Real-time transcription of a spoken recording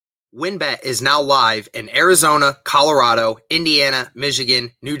WynnBET is now live in Arizona, Colorado, Indiana,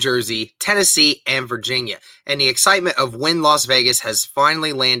 Michigan, New Jersey, Tennessee, and Virginia. And the excitement of Wynn Las Vegas has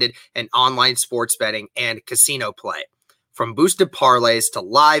finally landed in online sports betting and casino play. From boosted parlays to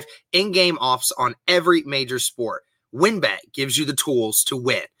live in-game offs on every major sport, WynnBET gives you the tools to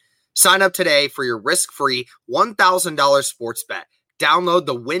win. Sign up today for your risk-free $1,000 sports bet. Download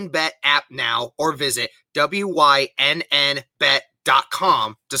the WynnBET app now or visit WYNNBet.com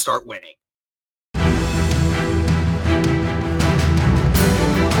to start winning.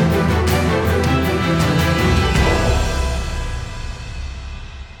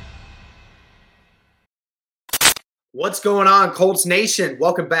 What's going on, Colts Nation?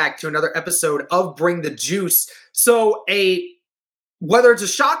 Welcome back to another episode of Bring the Juice. So whether it's a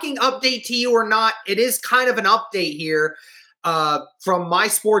shocking update to you or not, it is kind of an update here from My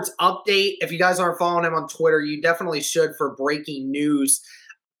Sports Update. If you guys aren't following him on Twitter, you definitely should for breaking news.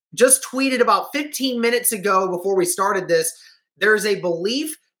 Just tweeted about 15 minutes ago before we started this, there's a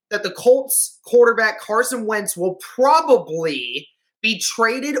belief that the Colts quarterback Carson Wentz will probably be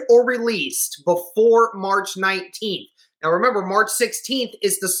traded or released before March 19th. Now remember, March 16th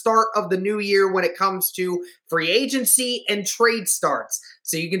is the start of the new year when it comes to free agency and trade starts.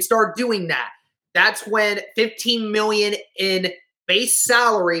 So you can start doing that. That's when $15 million in base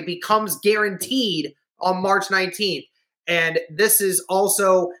salary becomes guaranteed on March 19th. And this is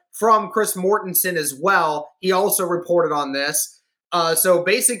also from Chris Mortensen as well. He also reported on this. So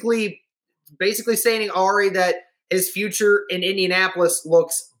basically saying, Ari, that his future in Indianapolis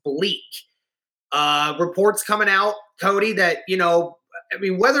looks bleak. Reports coming out, Cody, that,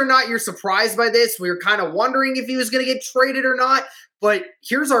 whether or not you're surprised by this, we were kind of wondering if he was going to get traded or not. But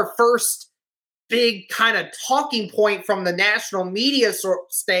here's our first big kind of talking point from the national media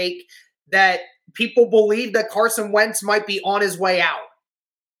stake that people believe that Carson Wentz might be on his way out.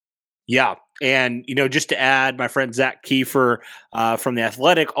 Yeah. And, just to add, my friend Zach Kiefer from The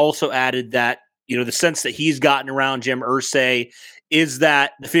Athletic also added that, the sense that he's gotten around Jim Irsay is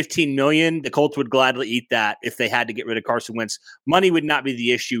that the $15 million, the Colts would gladly eat that if they had to get rid of Carson Wentz. Money would not be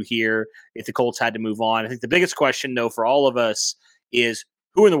the issue here if the Colts had to move on. I think the biggest question, though, for all of us is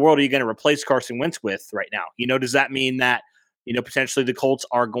who in the world are you going to replace Carson Wentz with right now? Does that mean that, potentially the Colts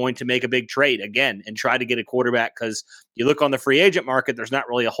are going to make a big trade again and try to get a quarterback? Because you look on the free agent market, there's not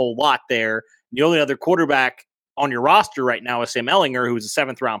really a whole lot there. The only other quarterback on your roster right now is Sam Ehlinger, who was a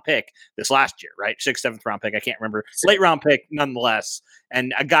 7th-round pick this last year, right? 6th, 7th-round pick. I can't remember. Late-round pick, nonetheless.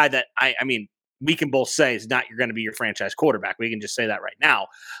 And a guy that, we can both say is not going to be your franchise quarterback. We can just say that right now.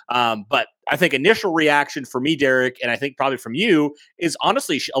 But I think initial reaction for me, Derek, and I think probably from you, is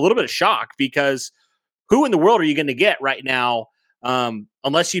honestly a little bit of shock, because who in the world are you going to get right now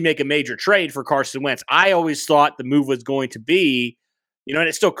unless you make a major trade for Carson Wentz? I always thought the move was going to be, and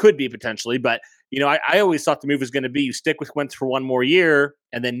it still could be potentially, but I always thought the move was going to be you stick with Wentz for one more year,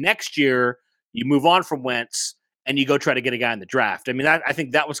 and then next year you move on from Wentz and you go try to get a guy in the draft. I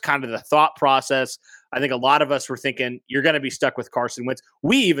think that was kind of the thought process. I think a lot of us were thinking you're going to be stuck with Carson Wentz.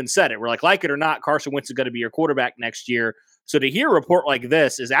 We even said it. We're like it or not, Carson Wentz is going to be your quarterback next year. So to hear a report like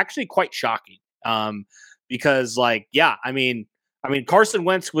this is actually quite shocking. Because Carson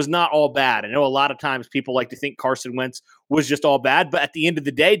Wentz was not all bad. I know a lot of times people like to think Carson Wentz was just all bad, but at the end of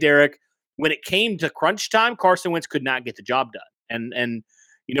the day, Derek, when it came to crunch time, Carson Wentz could not get the job done. And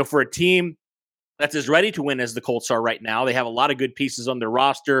for a team that's as ready to win as the Colts are right now, they have a lot of good pieces on their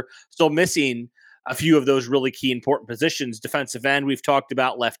roster, still missing a few of those really key important positions. Defensive end, we've talked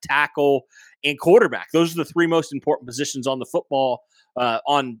about, left tackle, and quarterback. Those are the three most important positions on the football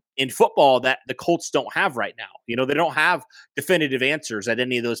in football that the Colts don't have right now. They don't have definitive answers at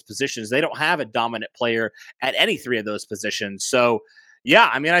any of those positions. They don't have a dominant player at any three of those positions. So, yeah,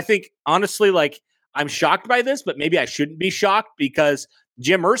 I think honestly, I'm shocked by this, but maybe I shouldn't be shocked, because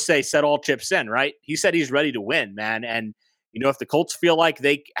Jim Irsay said all chips in, right? He said he's ready to win, man. And, if the Colts feel like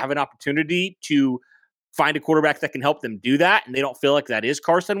they have an opportunity to find a quarterback that can help them do that, and they don't feel like that is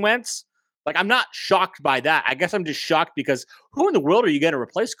Carson Wentz, I'm not shocked by that. I guess I'm just shocked because who in the world are you going to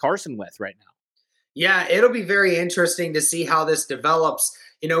replace Carson with right now? Yeah, it'll be very interesting to see how this develops.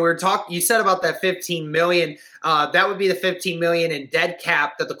 You said about that $15 million. That would be the $15 million in dead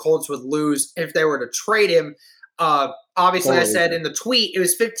cap that the Colts would lose if they were to trade him. Obviously, I said in the tweet, it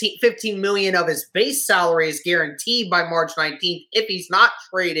was $15 million of his base salary is guaranteed by March 19th. If he's not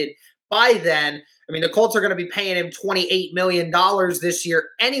traded by then, the Colts are going to be paying him $28 million this year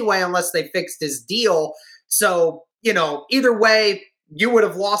anyway, unless they fixed his deal. So, either way, you would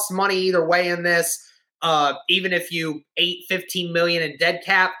have lost money either way in this. Even if you ate $15 million in dead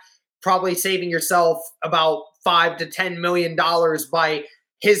cap, probably saving yourself about $5 to $10 million by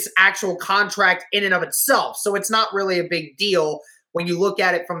his actual contract in and of itself. So it's not really a big deal when you look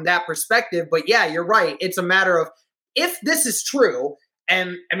at it from that perspective. But yeah, you're right. It's a matter of if this is true,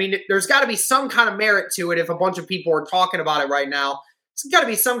 and I mean, there's got to be some kind of merit to it if a bunch of people are talking about it right now. There's got to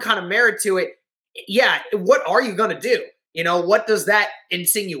be some kind of merit to it. Yeah, what are you going to do? What does that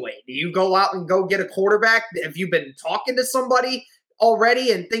insinuate? Do you go out and go get a quarterback? Have you been talking to somebody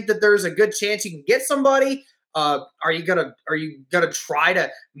already and think that there's a good chance you can get somebody? Are you gonna try to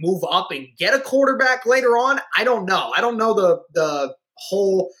move up and get a quarterback later on? I don't know. I don't know the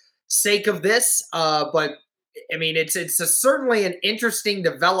whole sake of this, but I mean it's certainly an interesting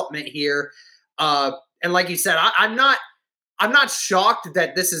development here. And like you said, I'm not shocked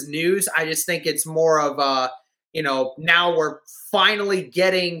that this is news. I just think it's more of now we're finally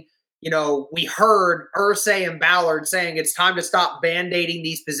getting. We heard Irsay and Ballard saying it's time to stop band-aiding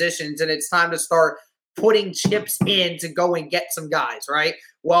these positions and it's time to start putting chips in to go and get some guys, right?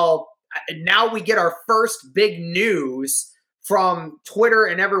 Well, now we get our first big news from Twitter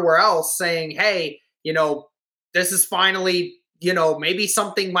and everywhere else saying, hey, this is finally, maybe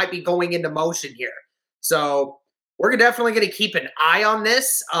something might be going into motion here. So we're definitely going to keep an eye on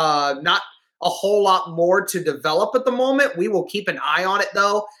this. Not a whole lot more to develop at the moment. We will keep an eye on it,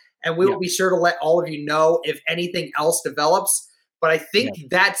 though, and we will be sure to let all of you know if anything else develops. But I think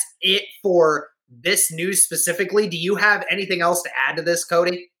that's it for this news specifically. Do you have anything else to add to this,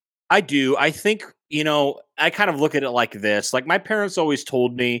 Cody? I do. I think, I kind of look at it like this. Like my parents always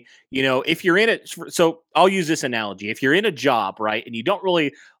told me, if you're in it, so I'll use this analogy. If you're in a job, right, and you don't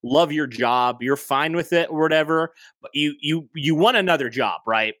really love your job, you're fine with it or whatever, but you want another job,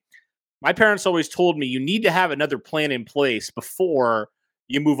 right? My parents always told me you need to have another plan in place before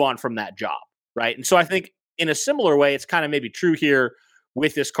you move on from that job, right? And so I think in a similar way, it's kind of maybe true here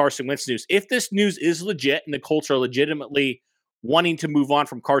with this Carson Wentz news. If this news is legit and the Colts are legitimately wanting to move on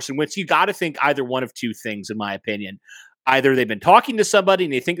from Carson Wentz, you got to think either one of two things, in my opinion. Either they've been talking to somebody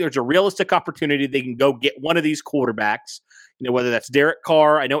and they think there's a realistic opportunity they can go get one of these quarterbacks, whether that's Derek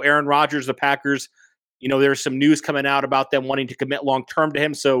Carr. I know Aaron Rodgers, the Packers, there's some news coming out about them wanting to commit long-term to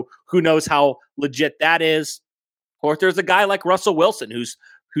him. So who knows how legit that is. Or if there's a guy like Russell Wilson, whose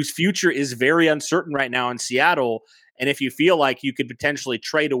future is very uncertain right now in Seattle. And if you feel like you could potentially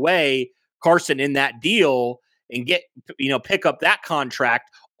trade away Carson in that deal and get, pick up that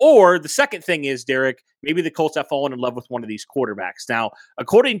contract. Or the second thing is, Derek, maybe the Colts have fallen in love with one of these quarterbacks. Now,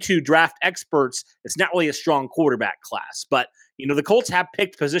 according to draft experts, it's not really a strong quarterback class, but the Colts have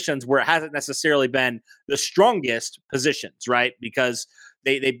picked positions where it hasn't necessarily been the strongest positions, right? Because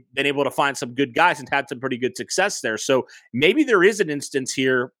they've been able to find some good guys and had some pretty good success there. So maybe there is an instance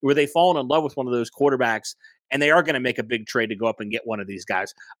here where they've fallen in love with one of those quarterbacks and they are going to make a big trade to go up and get one of these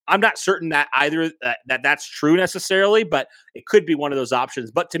guys. I'm not certain that either that's true necessarily, but it could be one of those options.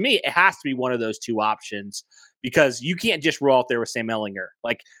 But to me, it has to be one of those two options because you can't just roll out there with Sam Ehlinger.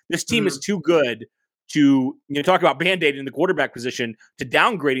 Like this team is too good to talk about band-aiding the quarterback position to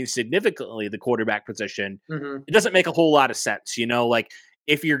downgrading significantly the quarterback position. It doesn't make a whole lot of sense. Like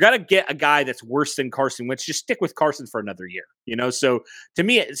if you're going to get a guy that's worse than Carson Wentz, just stick with Carson for another year, So to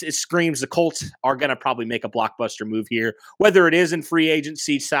me, it screams the Colts are going to probably make a blockbuster move here, whether it is in free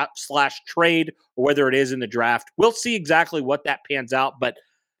agency / trade or whether it is in the draft. We'll see exactly what that pans out, but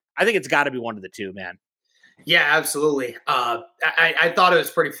I think it's got to be one of the two, man. Yeah, absolutely. I thought it was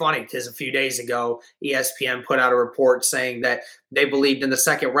pretty funny because a few days ago, ESPN put out a report saying that they believed in the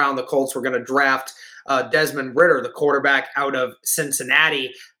second round the Colts were going to draft Desmond Ridder, the quarterback out of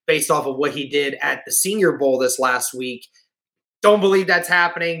Cincinnati, based off of what he did at the Senior Bowl this last week. Don't believe that's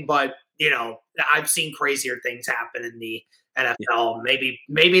happening, but, I've seen crazier things happen in the NFL.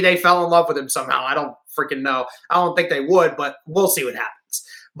 Maybe they fell in love with him somehow. I don't freaking know. I don't think they would, but we'll see what happens.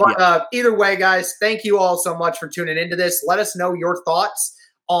 But either way, guys, thank you all so much for tuning into this. Let us know your thoughts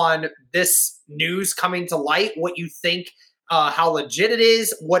on this news coming to light, what you think, how legit it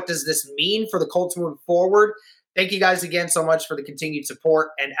is. What does this mean for the Colts moving forward? Thank you guys again so much for the continued support.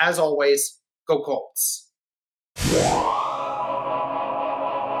 And as always, go Colts.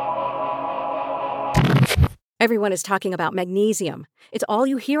 Everyone is talking about magnesium. It's all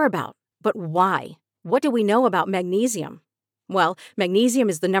you hear about. But why? What do we know about magnesium? Well, magnesium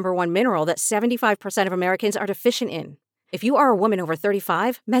is the number one mineral that 75% of Americans are deficient in. If you are a woman over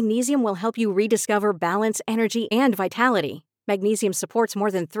 35, magnesium will help you rediscover balance, energy, and vitality. Magnesium supports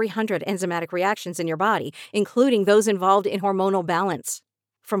more than 300 enzymatic reactions in your body, including those involved in hormonal balance.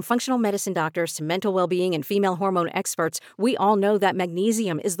 From functional medicine doctors to mental well-being and female hormone experts, we all know that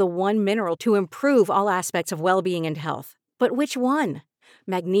magnesium is the one mineral to improve all aspects of well-being and health. But which one?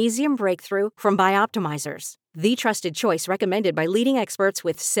 Magnesium Breakthrough from Bioptimizers, the trusted choice recommended by leading experts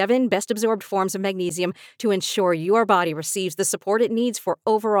with 7 best-absorbed forms of magnesium to ensure your body receives the support it needs for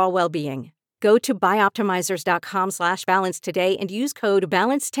overall well-being. Go to bioptimizers.com/balance today and use code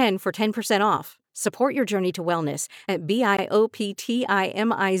BALANCE10 for 10% off. Support your journey to wellness at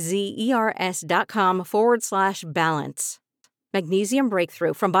bioptimizers.com/balance. Magnesium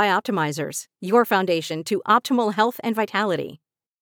Breakthrough from Bioptimizers, your foundation to optimal health and vitality.